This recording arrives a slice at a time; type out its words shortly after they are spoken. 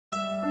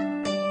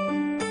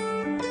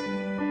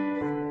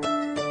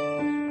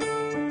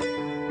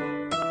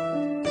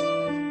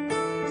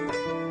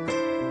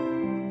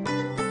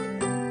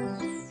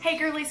Hey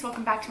girlies,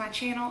 welcome back to my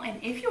channel,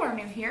 and if you are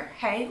new here,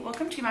 hey,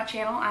 welcome to my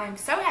channel. I am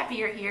so happy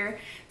you're here.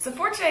 So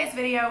for today's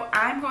video,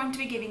 I'm going to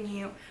be giving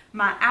you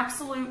my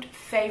absolute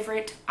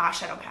favorite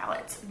eyeshadow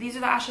palettes. These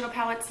are the eyeshadow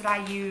palettes that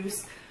I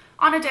use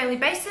on a daily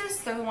basis.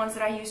 They're the ones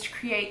that I use to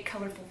create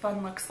colorful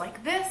fun looks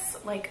like this.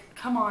 Like,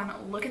 come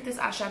on, look at this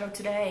eyeshadow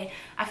today.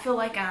 I feel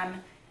like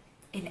I'm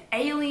an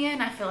alien.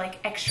 I feel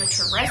like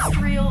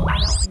extraterrestrial. I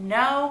don't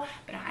know,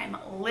 but I'm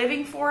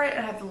living for it.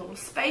 I have the little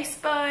space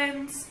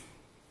buns.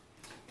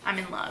 I'm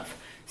in love.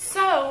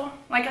 So,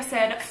 like I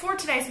said, for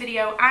today's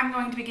video, I'm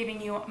going to be giving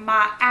you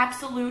my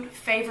absolute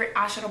favorite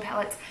eyeshadow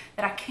palettes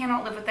that I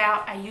cannot live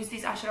without. I use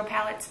these eyeshadow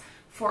palettes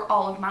for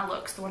all of my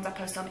looks. The ones I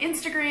post on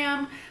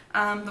Instagram,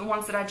 the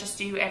ones that I just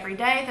do every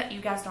day that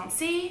you guys don't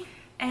see,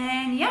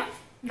 and yeah,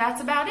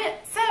 that's about it.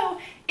 So,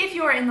 if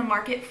you're in the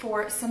market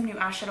for some new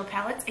eyeshadow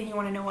palettes and you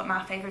want to know what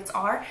my favorites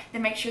are,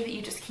 then make sure that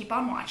you just keep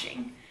on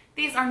watching.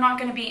 These are not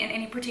going to be in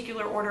any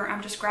particular order.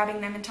 I'm just grabbing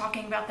them and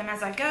talking about them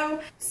as I go.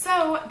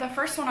 So the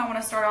first one I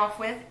want to start off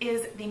with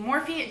is the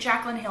Morphe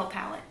Jaclyn Hill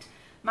palette.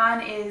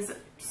 Mine is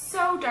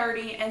so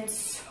dirty and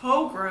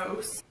so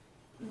gross.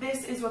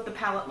 This is what the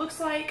palette looks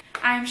like.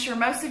 I am sure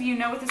most of you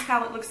know what this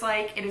palette looks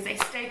like. It is a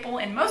staple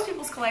in most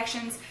people's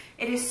collections.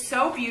 It is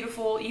so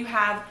beautiful. You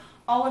have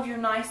all of your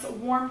nice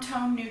warm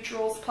tone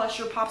neutrals plus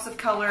your pops of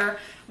color.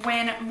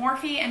 When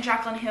Morphe and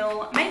Jaclyn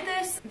Hill made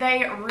this,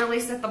 they really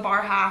set the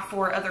bar high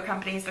for other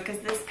companies because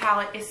this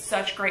palette is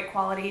such great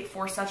quality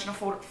for such an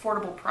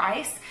affordable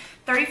price.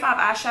 35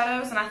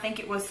 eyeshadows, and I think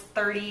it was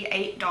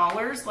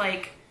 $38.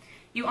 Like,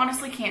 you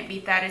honestly can't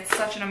beat that. It's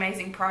such an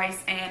amazing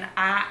price, and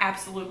I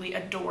absolutely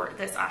adore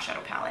this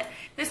eyeshadow palette.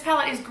 This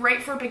palette is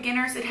great for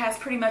beginners. It has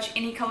pretty much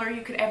any color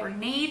you could ever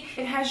need.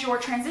 It has your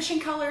transition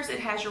colors, it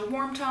has your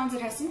warm tones,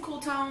 it has some cool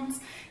tones,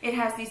 it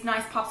has these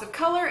nice pops of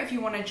color if you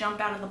want to jump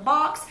out of the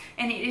box,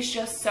 and it is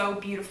just so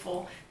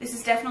beautiful. This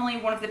is definitely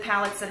one of the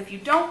palettes that if you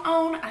don't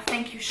own, I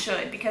think you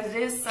should, because it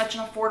is such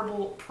an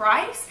affordable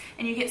price,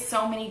 and you get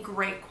so many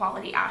great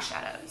quality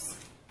eyeshadows.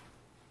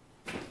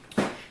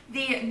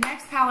 The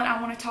next palette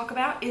I want to talk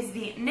about is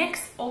the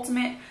NYX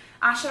Ultimate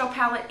Eyeshadow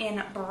Palette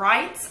in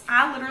Brights.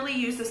 I literally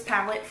use this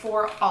palette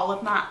for all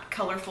of my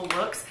colorful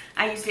looks.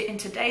 I used it in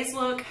today's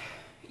look.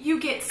 You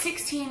get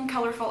 16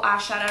 colorful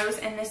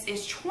eyeshadows, and this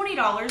is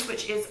 $20,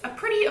 which is a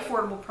pretty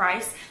affordable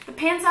price. The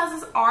pan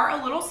sizes are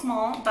a little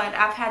small, but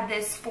I've had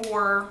this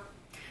for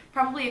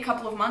probably a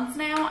couple of months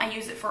now. I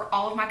use it for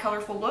all of my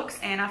colorful looks,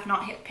 and I've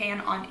not hit pan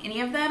on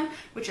any of them,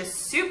 which is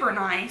super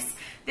nice.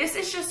 This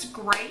is just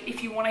great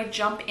if you want to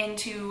jump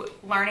into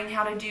learning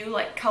how to do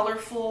like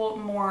colorful,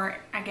 more,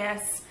 I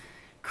guess,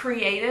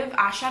 creative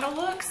eyeshadow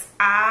looks.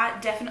 I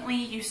definitely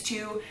used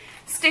to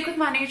stick with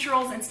my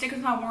neutrals and stick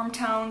with my warm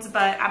tones,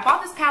 but I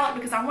bought this palette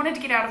because I wanted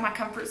to get out of my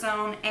comfort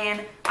zone,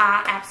 and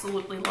I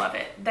absolutely love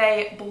it.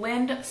 They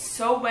blend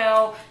so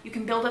well. You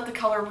can build up the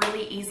color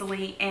really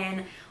easily,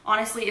 and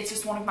honestly, it's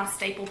just one of my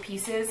staple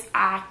pieces.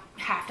 I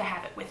have to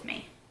have it with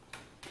me.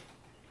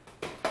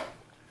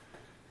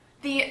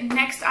 The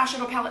next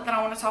eyeshadow palette that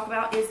I want to talk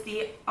about is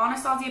the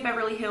Anastasia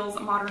Beverly Hills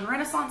Modern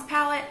Renaissance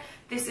palette.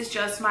 This is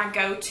just my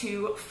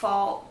go-to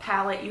fall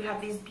palette. You have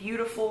these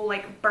beautiful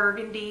like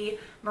burgundy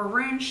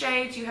maroon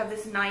shades. You have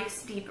this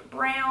nice deep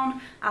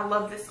brown. I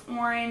love this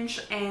orange,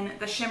 and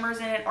the shimmers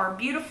in it are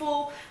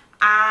beautiful.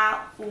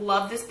 I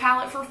love this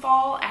palette for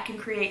fall. I can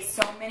create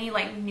so many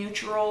like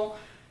neutral,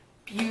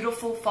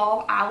 beautiful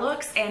fall eye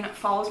looks, and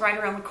fall is right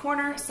around the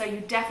corner, so you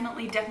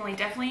definitely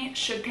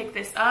should pick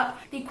this up.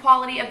 The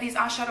quality of these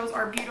eyeshadows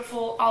are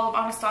beautiful. All of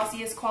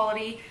Anastasia's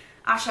quality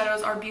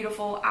eyeshadows are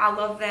beautiful. I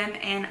love them,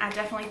 and I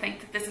definitely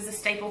think that this is a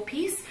staple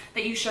piece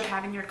that you should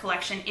have in your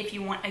collection if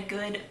you want a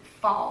good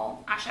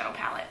fall eyeshadow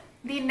palette.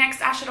 The next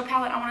eyeshadow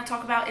palette I want to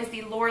talk about is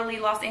the Laura Lee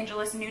Los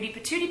Angeles Nudie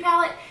Patootie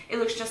palette. It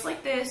looks just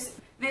like this.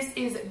 This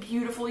is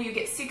beautiful. You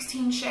get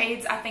 16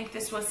 shades. I think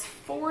this was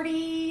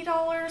 $40,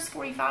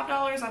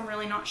 $45. I'm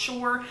really not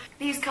sure.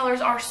 These colors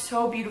are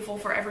so beautiful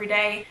for every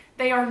day.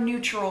 They are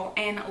neutral,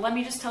 and let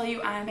me just tell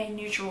you, I am a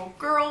neutral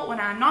girl. When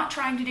I'm not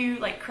trying to do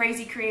like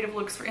crazy creative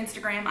looks for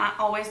Instagram, I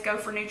always go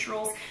for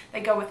neutrals. They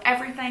go with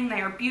everything.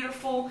 They are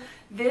beautiful.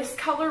 This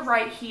color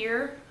right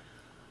here,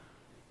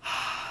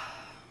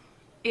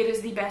 it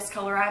is the best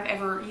color I've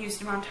ever used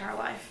in my entire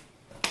life.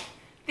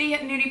 The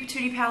Nudie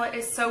Patootie palette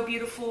is so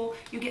beautiful.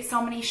 You get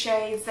so many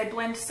shades. They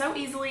blend so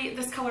easily.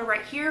 This color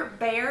right here,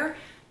 Bear,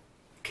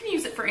 can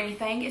use it for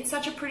anything. It's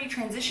such a pretty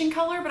transition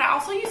color, but I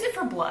also use it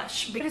for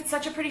blush. But it's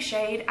such a pretty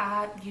shade,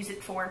 I use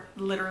it for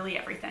literally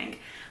everything.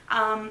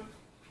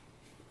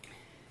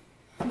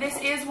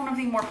 This is one of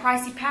the more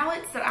pricey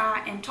palettes that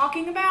I am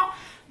talking about,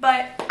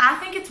 but I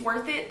think it's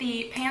worth it.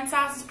 The pan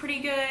size is pretty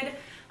good.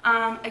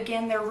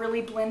 Again, they're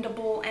really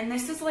blendable, and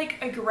this is like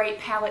a great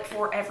palette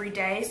for every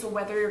day. So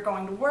whether you're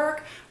going to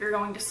work, or you're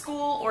going to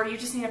school, or you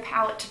just need a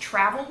palette to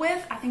travel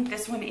with, I think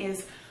this one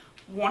is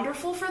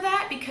wonderful for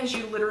that, because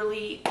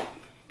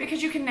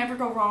you can never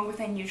go wrong with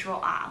a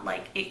neutral eye.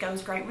 Like, it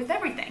goes great with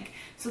everything.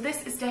 So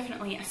this is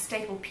definitely a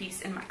staple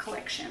piece in my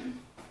collection.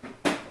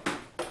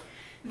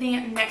 The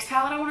next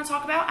palette I want to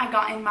talk about, I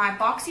got in my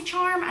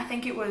BoxyCharm. I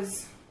think it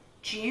was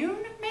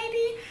June,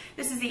 maybe.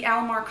 This is the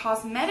Alamar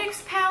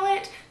Cosmetics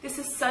palette. This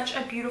is such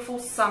a beautiful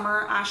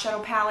summer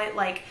eyeshadow palette.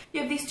 Like, you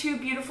have these two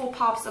beautiful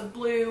pops of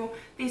blue.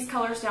 These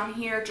colors down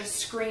here just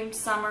scream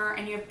summer,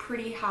 and you have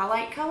pretty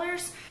highlight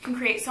colors. You can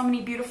create so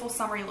many beautiful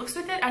summery looks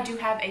with it. I do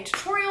have a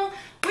tutorial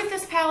with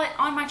this palette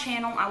on my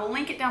channel. I will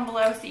link it down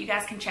below so you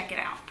guys can check it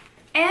out.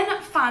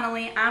 And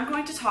finally, I'm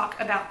going to talk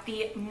about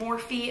the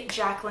Morphe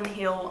Jaclyn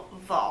Hill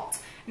Vault.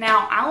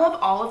 Now, I love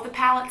all of the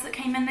palettes that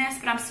came in this,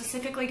 but I'm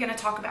specifically going to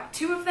talk about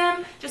two of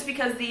them just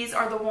because those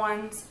are the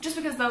ones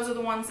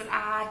that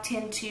I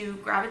tend to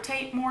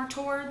gravitate more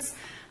towards.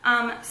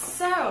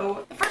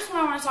 So the first one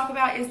I want to talk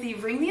about is the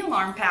Ring the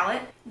Alarm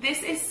palette.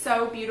 This is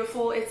so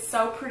beautiful. It's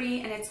so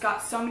pretty, and it's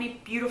got so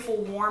many beautiful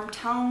warm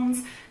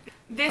tones.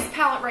 This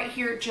palette right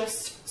here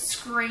just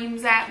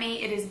screams at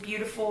me. It is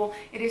beautiful.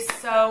 It is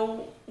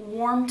so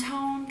warm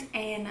toned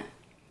and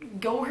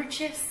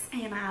gorgeous,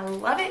 and I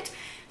love it.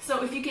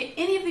 So if you get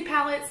any of the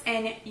palettes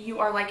and you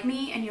are like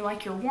me and you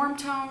like your warm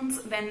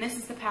tones, then this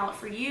is the palette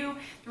for you.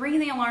 The Ring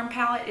the Alarm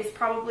palette is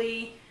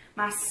probably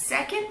my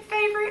second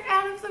favorite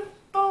out of the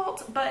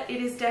vault, but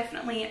it is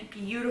definitely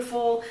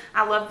beautiful.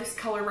 I love this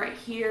color right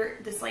here,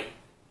 this like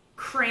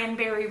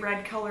cranberry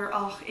red color.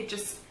 Oh, it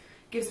just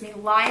gives me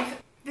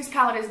life. This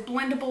palette is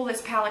blendable,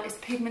 this palette is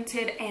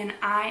pigmented, and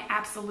I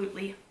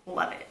absolutely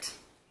love it.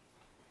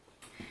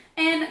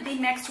 And the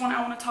next one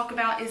I want to talk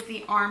about is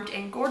the Armed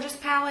and Gorgeous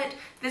palette.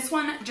 This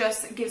one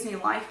just gives me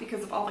life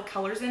because of all the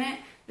colors in it.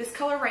 This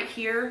color right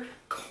here,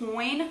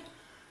 Coin,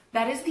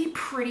 that is the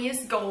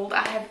prettiest gold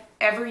I have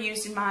ever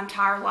used in my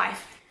entire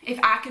life. If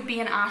I could be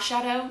an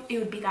eyeshadow, it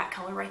would be that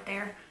color right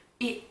there.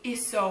 It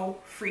is so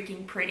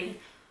freaking pretty.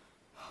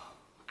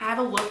 I have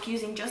a look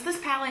using just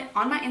this palette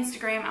on my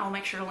Instagram. I will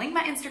make sure to link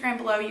my Instagram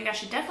below. You guys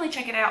should definitely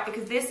check it out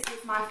because this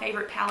is my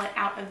favorite palette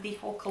out of the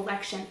whole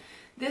collection.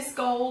 This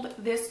gold,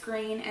 this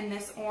green, and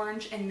this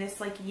orange, and this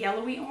like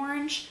yellowy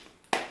orange,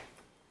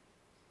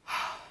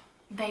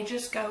 they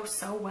just go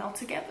so well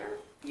together.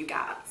 You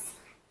guys.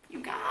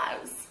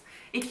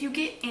 If you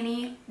get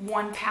any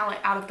one palette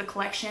out of the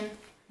collection,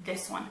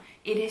 this one.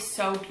 It is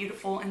so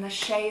beautiful, and the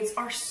shades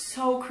are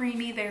so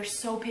creamy. They're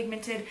so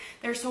pigmented.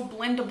 They're so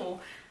blendable.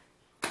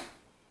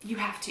 You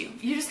have to.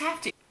 You just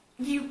have to.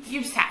 You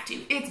just have to.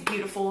 It's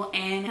beautiful,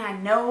 and I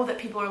know that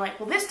people are like,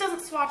 well, this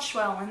doesn't swatch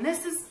well, and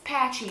this is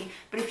patchy,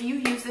 but if you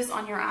use this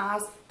on your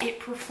eyes, it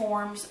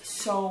performs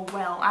so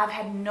well. I've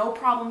had no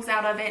problems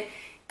out of it.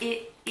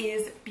 It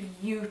is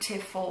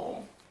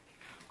beautiful.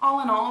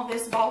 All in all,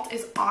 this vault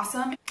is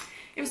awesome.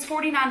 It was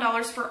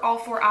 $49 for all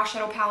 4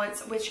 eyeshadow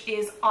palettes, which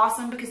is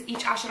awesome because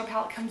each eyeshadow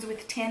palette comes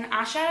with 10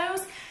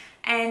 eyeshadows,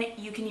 and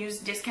you can use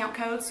discount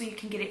codes so you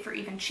can get it for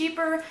even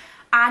cheaper.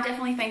 I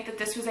definitely think that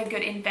this was a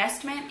good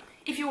investment.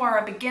 If you are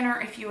a beginner,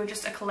 if you are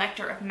just a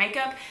collector of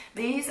makeup,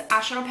 these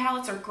eyeshadow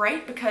palettes are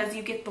great because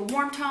you get the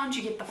warm tones,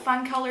 you get the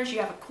fun colors, you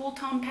have a cool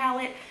tone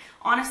palette.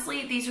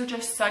 Honestly, these are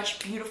just such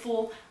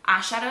beautiful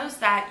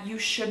eyeshadows that you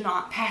should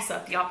not pass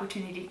up the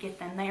opportunity to get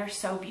them. They are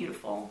so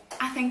beautiful.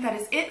 I think that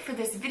is it for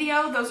this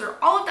video. Those are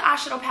all of the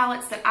eyeshadow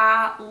palettes that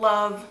I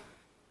love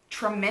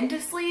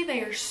tremendously.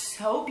 They are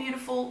so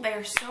beautiful. They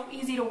are so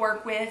easy to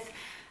work with.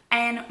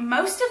 And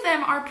most of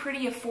them are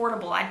pretty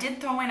affordable. I did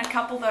throw in a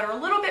couple that are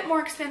a little bit more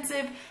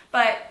expensive,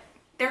 but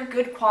they're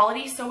good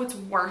quality, so it's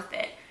worth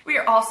it. We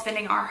are all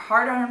spending our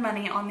hard-earned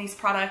money on these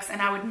products, and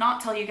I would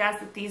not tell you guys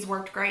that these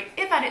worked great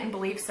if I didn't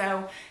believe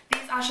so.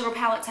 These eyeshadow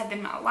palettes have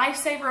been my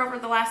lifesaver over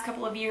the last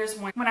couple of years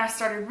when I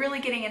started really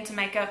getting into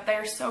makeup. They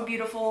are so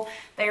beautiful.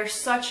 They are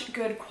such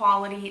good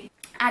quality.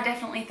 I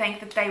definitely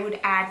think that they would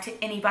add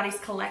to anybody's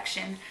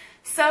collection.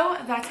 So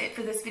that's it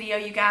for this video,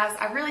 you guys.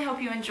 I really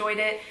hope you enjoyed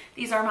it.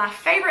 These are my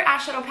favorite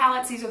eyeshadow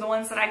palettes. These are the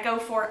ones that I go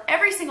for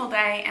every single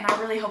day, and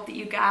I really hope that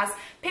you guys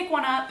pick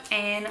one up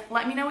and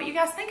let me know what you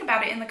guys think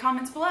about it in the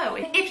comments below.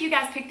 If you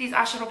guys pick these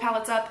eyeshadow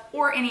palettes up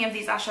or any of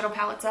these eyeshadow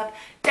palettes up,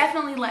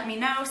 definitely let me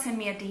know. Send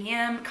me a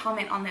DM,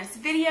 comment on this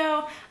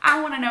video.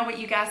 I want to know what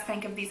you guys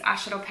think of these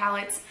eyeshadow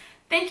palettes.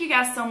 Thank you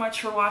guys so much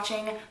for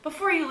watching.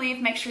 Before you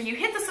leave, make sure you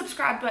hit the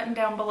subscribe button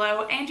down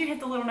below and you hit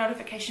the little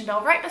notification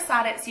bell right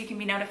beside it so you can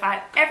be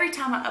notified every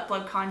time I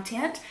upload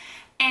content.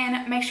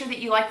 And make sure that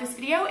you like this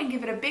video and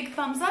give it a big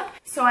thumbs up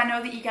so I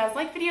know that you guys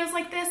like videos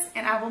like this,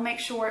 and I will make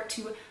sure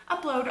to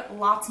upload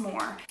lots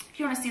more. If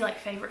you want to see like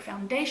favorite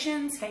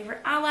foundations,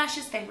 favorite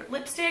eyelashes, favorite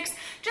lipsticks,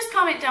 just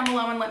comment down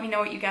below and let me know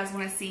what you guys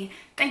want to see.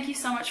 Thank you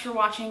so much for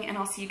watching, and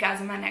I'll see you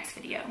guys in my next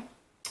video.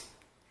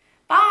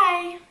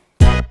 Bye!